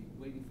they'll be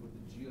waiting for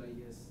the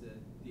GIS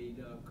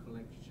data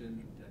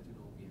collection that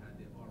we had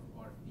the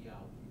RFP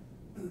out.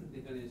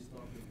 They're going to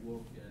start the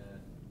work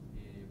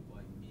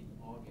by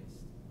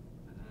mid-August,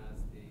 and as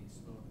they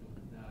start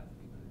doing that,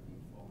 they're going to be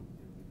following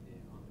them with the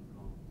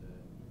underground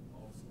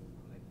also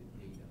collected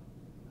data.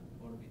 And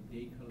part of it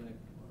they collect,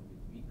 part of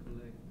it we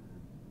collect,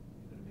 and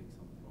we're going to make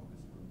some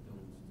progress on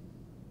those to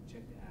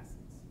check the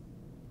assets,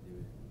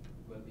 the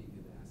well-being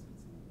of the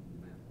assets in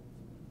the manholes.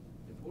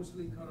 The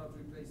porcelain cutout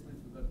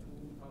replacements, we got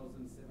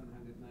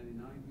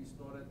 2,799 we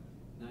started.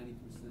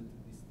 90% of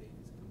this date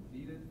is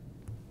completed.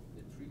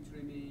 The tree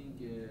trimming,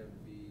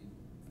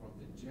 from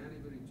the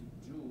January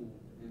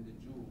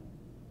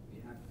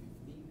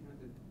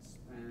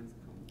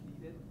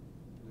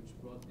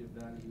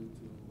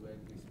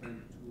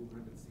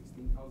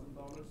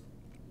 $1,000.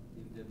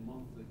 In the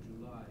month of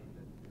July,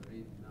 that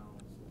we're in now,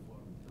 so far,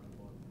 we've done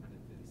about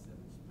 137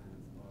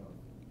 spans out of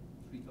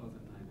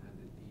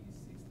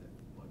 3,986 that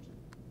budget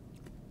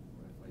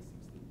for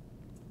FY16.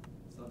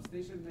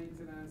 Substation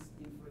maintenance,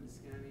 infrared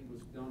scanning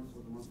was done for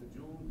the month of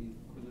June. We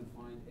couldn't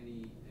find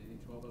any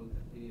trouble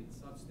at any of the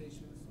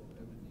substations, so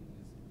everything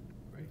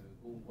is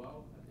going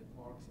well at the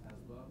parks as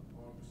well.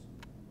 Parks,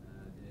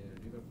 the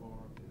river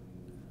park,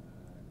 and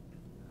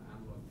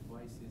analog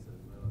devices,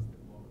 as well as the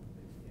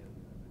water-based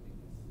area.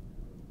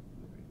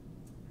 Everything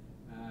is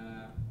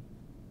good.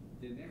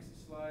 The next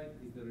slide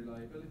is the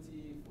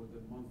reliability for the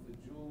month of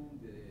June,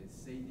 the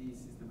SAIDI,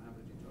 System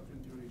Average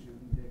Interruption Duration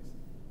Index,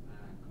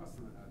 and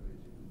Customer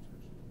Average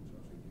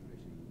Interruption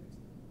Duration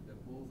Index. They're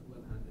both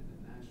well under the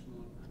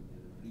national and the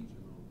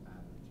regional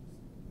averages.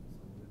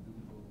 So we're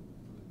doing good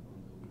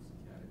on those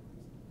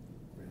categories.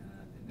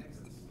 The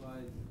next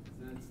slide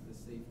presents the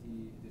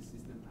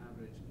System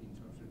Average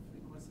Interruption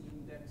Frequency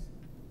Index.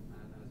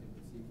 And as you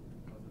can see,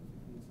 for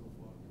 2015 so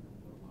far,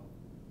 we're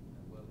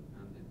well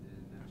under the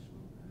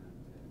national and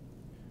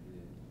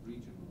the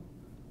regional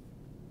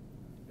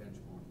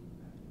benchmarking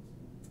values.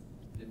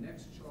 The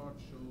next chart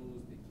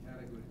shows the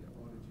category of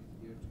outages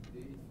year to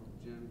date from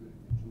January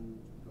to June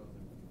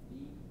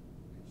 2015,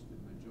 which the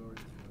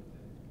majority of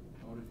the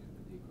outages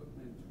with the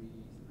equipment,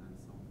 trees, and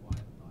some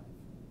wildlife.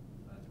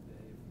 But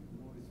if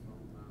you notice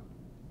from the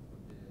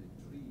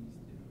trees,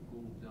 they've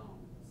gone down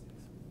since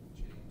we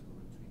changed our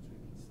tree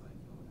trimming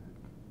cycle, and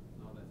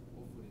now that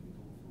hopefully we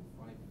go from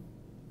 5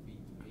 feet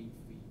to 8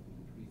 feet,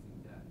 increasing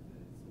that,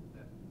 so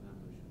that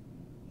number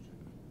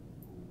should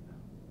go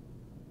down,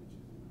 which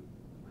is a good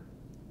plan.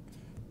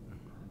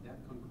 And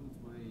that concludes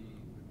my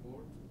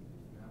report.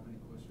 If you have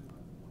any questions, I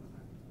want to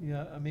ask.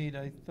 Yeah, Amit,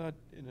 I thought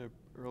in an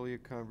earlier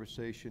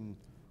conversation,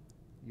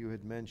 you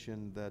had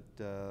mentioned that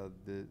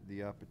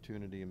the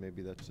opportunity, and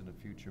maybe that's in a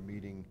future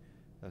meeting,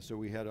 so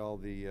we had all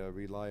the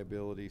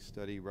reliability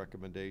study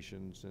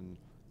recommendations, and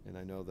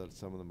I know that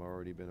some of them have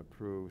already been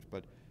approved,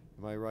 but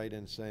am I right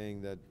in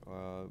saying that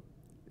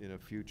in a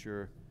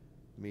future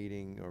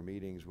meeting or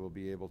meetings, we'll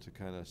be able to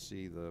kind of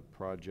see the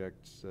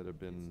projects that have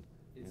been...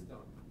 It's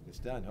done. It's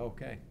done,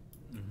 okay.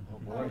 Oh,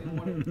 I boy. didn't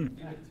want to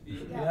give it to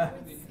you. Yeah,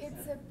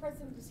 it's a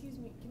President, excuse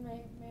me,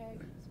 may I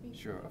speak?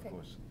 Sure, of Okay.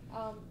 course.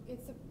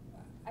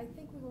 I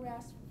think we were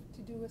asked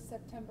to do a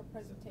September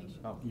presentation.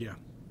 Oh, Yeah.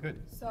 good.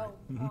 So,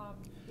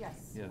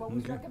 yes, Yeah. what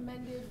was Okay.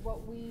 recommended,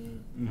 what we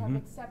have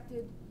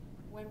accepted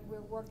when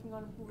we're working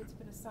on who it's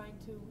been assigned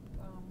to,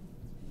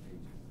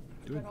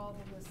 we Good. got all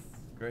the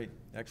lists. Great,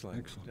 excellent.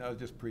 Excellent. I was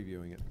just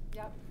previewing it.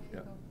 Yep, there you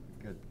Yeah. go.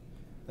 Good.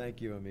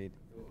 Thank you, Amit.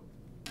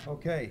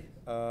 Okay,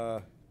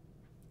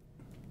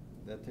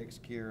 that takes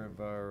care of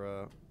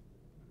our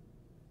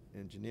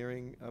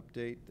engineering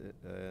update,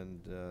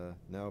 and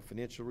now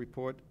financial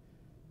report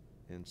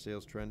and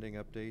sales trending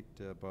update.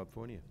 Bob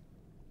Fournier.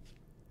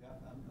 Yeah,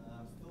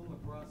 I'm still in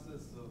the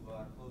process of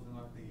closing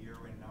off the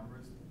year-end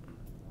numbers.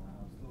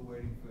 I'm still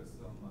waiting for a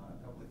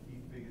couple of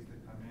key figures to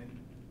come in.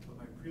 But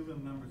my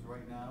prelim numbers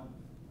right now,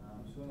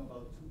 I'm showing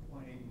about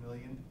 2.8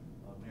 million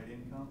of net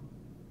income,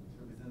 which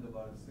represents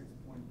about a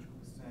 6.2%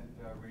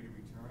 rate of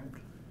return.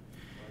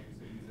 Like you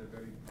said, these are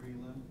very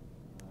prelim.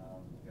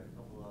 Got a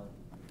couple of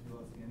few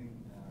outstanding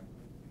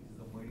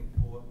pieces I'm waiting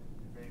for.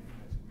 If anything,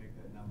 that should make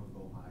that number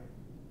go higher.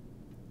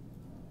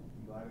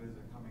 The auditors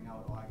are coming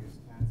out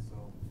August 10th,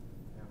 so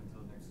I have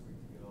until next week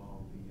to get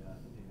all the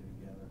data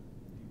together.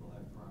 People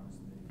have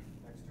promised me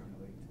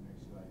externally to make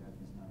sure I have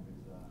these numbers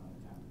on a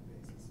timely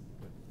basis.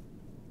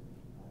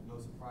 No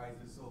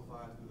surprises so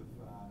far through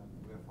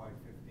the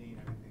FY15.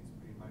 Everything's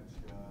pretty much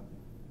as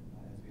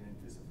we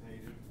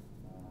anticipated.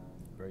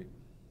 Great.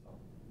 So,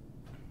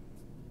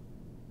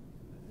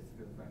 it's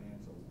good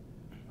financials.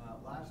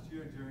 Last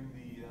year during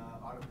the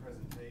audit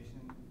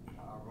presentation,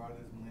 our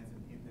auditors,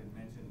 Melanson and Heath, had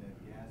mentioned that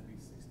GASB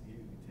 68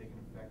 would be taking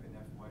effect in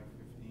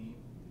FY15.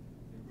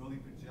 The early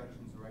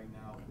projections right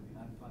now for the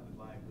unfunded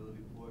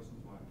liability portion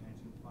to our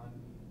pension fund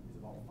is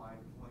about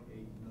 $5.8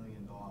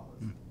 million.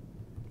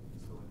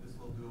 So what this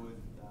will do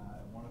is,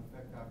 it won't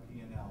affect our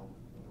P&L,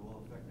 but it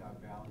will affect our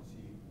balance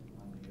sheet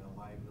on the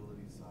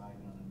liability side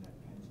and on the net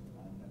pension,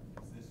 on the net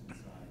position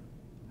side.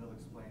 And they'll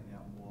explain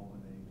that more when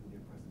they do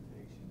their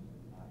presentation in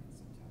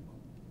September.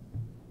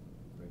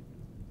 Great.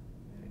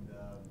 And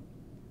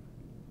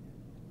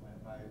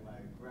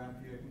my graph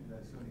here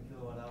showing the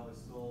kilowatt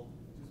hours sold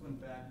just went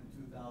back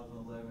from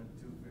 2011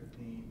 to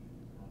 2015.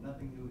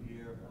 Nothing new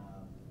here.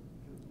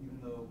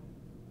 Even though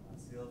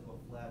sales were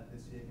flat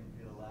this year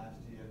compared to last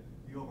year,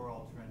 the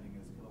overall trending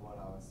is kilowatt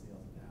hour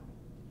sales down.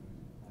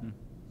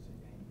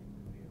 Shouldn't anything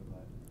new here,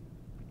 but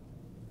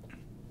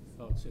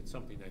Well, it's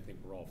something I think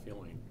we're all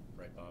feeling,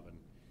 right, Bob?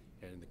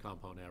 And the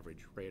compound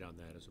average rate on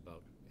that is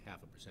about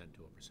 0.5%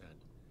 to 1%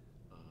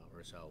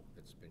 or so.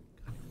 It's been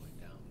kind of going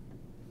down. I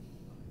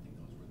think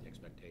those were the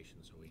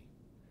expectations,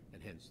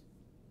 and hence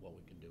what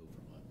we can do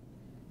from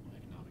an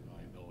economic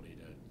viability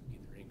to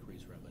either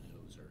increase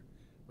revenues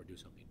or do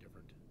something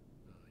different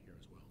here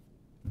as well.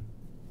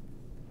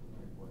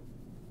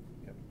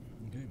 Yep.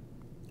 Okay.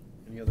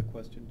 Any other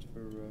questions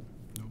for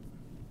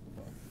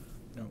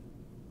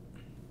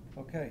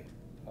Okay,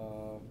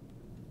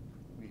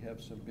 we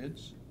have some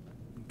bids.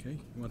 Okay, you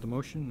want the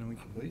motion? Then we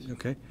can- Please.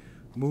 Okay.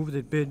 Move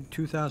that bid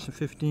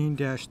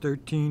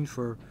 2015-13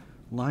 for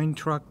line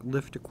truck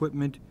lift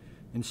equipment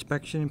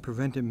inspection and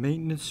preventive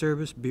maintenance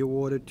service be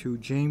awarded to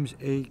James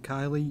A.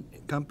 Kiley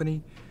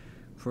Company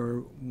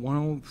for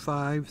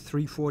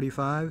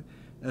 $105,345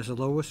 as the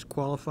lowest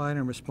qualified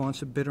and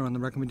responsive bidder on the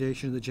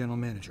recommendation of the general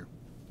manager.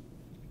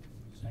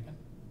 Second?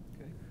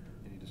 Okay,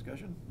 any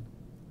discussion?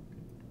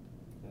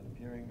 Not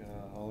appearing,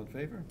 all in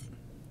favor?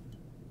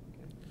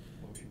 Okay,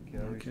 motion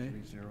carries Okay.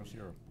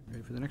 300.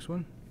 Ready for the next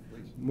one?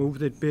 Please. Move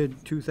that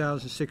bid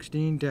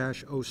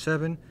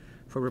 2016-07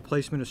 for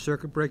replacement of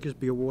circuit breakers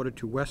be awarded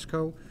to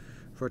Wesco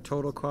for a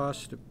total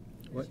cost of,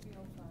 what?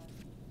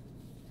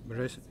 What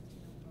did I say?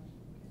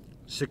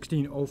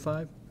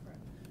 1605?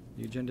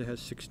 The agenda has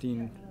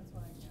 16.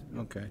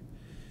 Okay.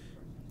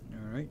 All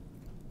right.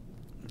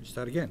 Let me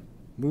start again.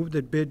 Move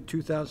that bid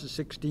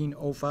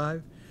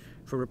 2016-05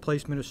 for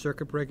replacement of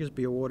circuit breakers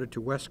be awarded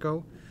to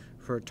Wesco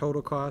for a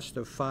total cost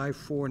of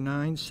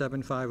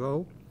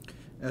 $549,750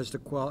 as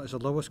the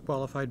lowest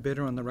qualified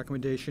bidder on the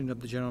recommendation of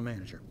the general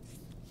manager.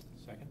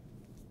 Second?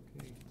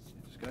 Okay,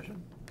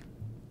 discussion?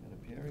 Not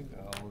appearing,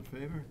 all in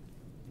favor?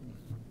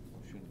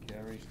 Motion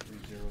carries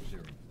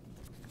 300.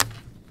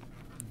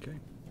 Okay.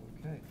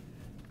 Okay.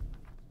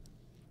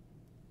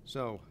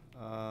 So,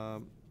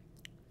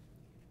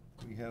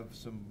 we have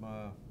some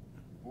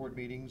board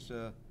meetings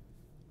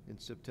in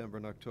September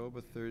and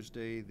October,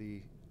 Thursday,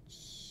 the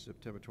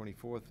September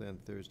 24th,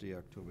 and Thursday,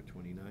 October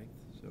 29th,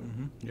 so.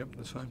 Yep,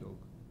 that's fine. still-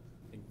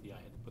 I think, yeah,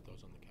 I had to put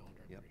those on the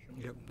calendar, I'm Yep.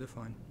 pretty sure. Yep, they're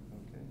fine.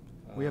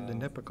 Okay. We have the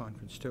NEPA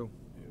conference, too.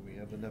 Yeah, we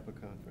have the NEPA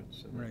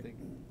conference, and I Right. think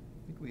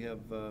we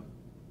have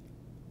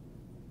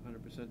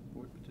 100%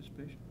 board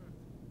participation.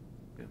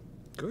 Yeah.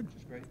 Good, Which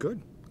is great.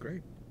 good,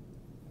 great.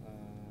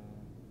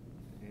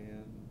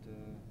 And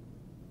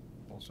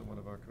also one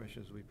of our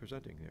commissioners will be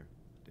presenting here,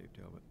 Dave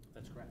Talbot.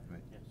 That's correct,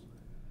 Right. yes.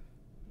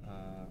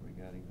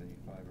 Regarding the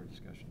fiber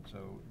discussion.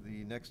 So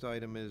the next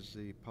item is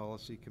the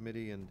policy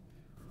committee, and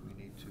we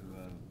need to.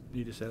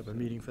 Need to set up a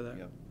meeting for that?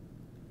 Yep.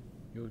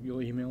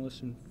 You'll email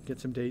us and get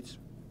some dates?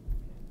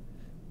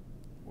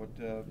 What,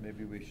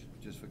 maybe we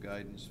should, just for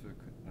guidance for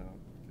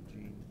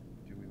Jean,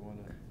 do we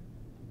want to,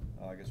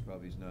 August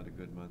probably is not a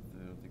good month.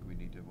 I don't think we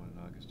need to have one in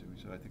August, do we?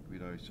 So I think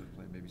we'd always sort of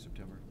plan maybe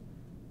September.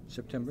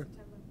 September?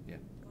 Yeah.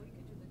 Well, you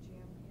could do the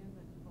jam and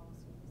the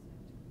policy at the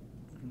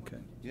same time.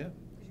 Okay. Yeah.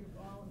 Because you're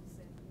all in the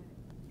same committee.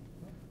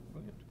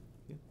 Brilliant.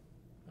 Yeah.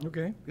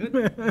 Okay. Good.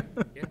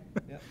 Yeah.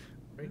 Yeah.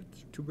 Great.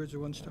 Two birds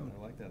with one stone. I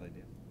like that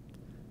idea.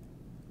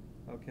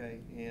 Okay,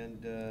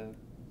 and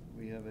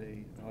we have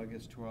a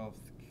August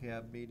 12th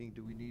cab meeting.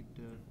 Do we need,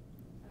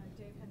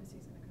 Dave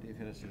Hennessy's gonna come. Dave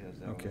Hennessy has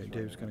that one. Okay, that's right.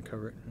 Dave's gonna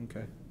cover it,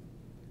 okay.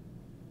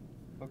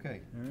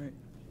 Okay, All right.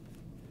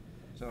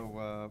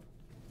 so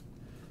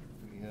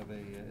we have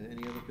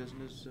any other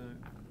business,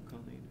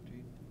 Colleen,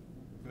 Jean?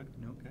 Good?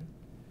 No. Okay.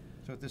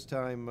 So at this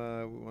time, we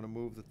want to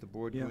move that the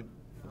board. Yeah. would-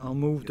 I'll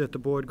move that the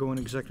board go in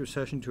executive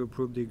session to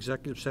approve the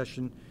executive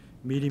session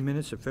meeting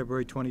minutes of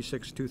February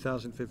 26,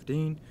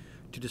 2015,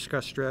 to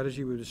discuss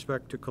strategy with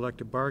respect to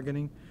collective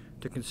bargaining,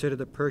 to consider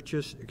the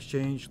purchase,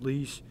 exchange,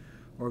 lease,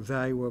 or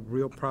value of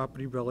real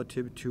property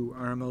relative to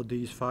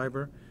RMLD's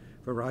fiber,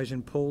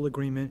 Verizon pole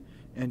agreement,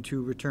 and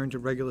to return to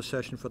regular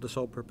session for the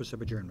sole purpose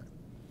of adjournment.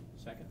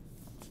 Second?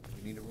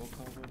 We need a roll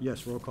call vote?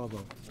 Yes, roll call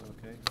vote.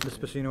 Okay. Ms.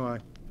 Pacino, aye.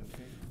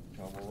 Okay.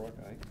 Tom O'Rourke,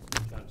 aye.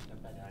 John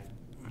Stempak, aye.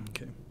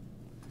 Okay.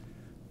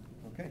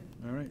 Okay.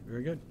 All right,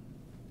 very good.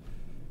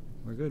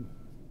 We're good.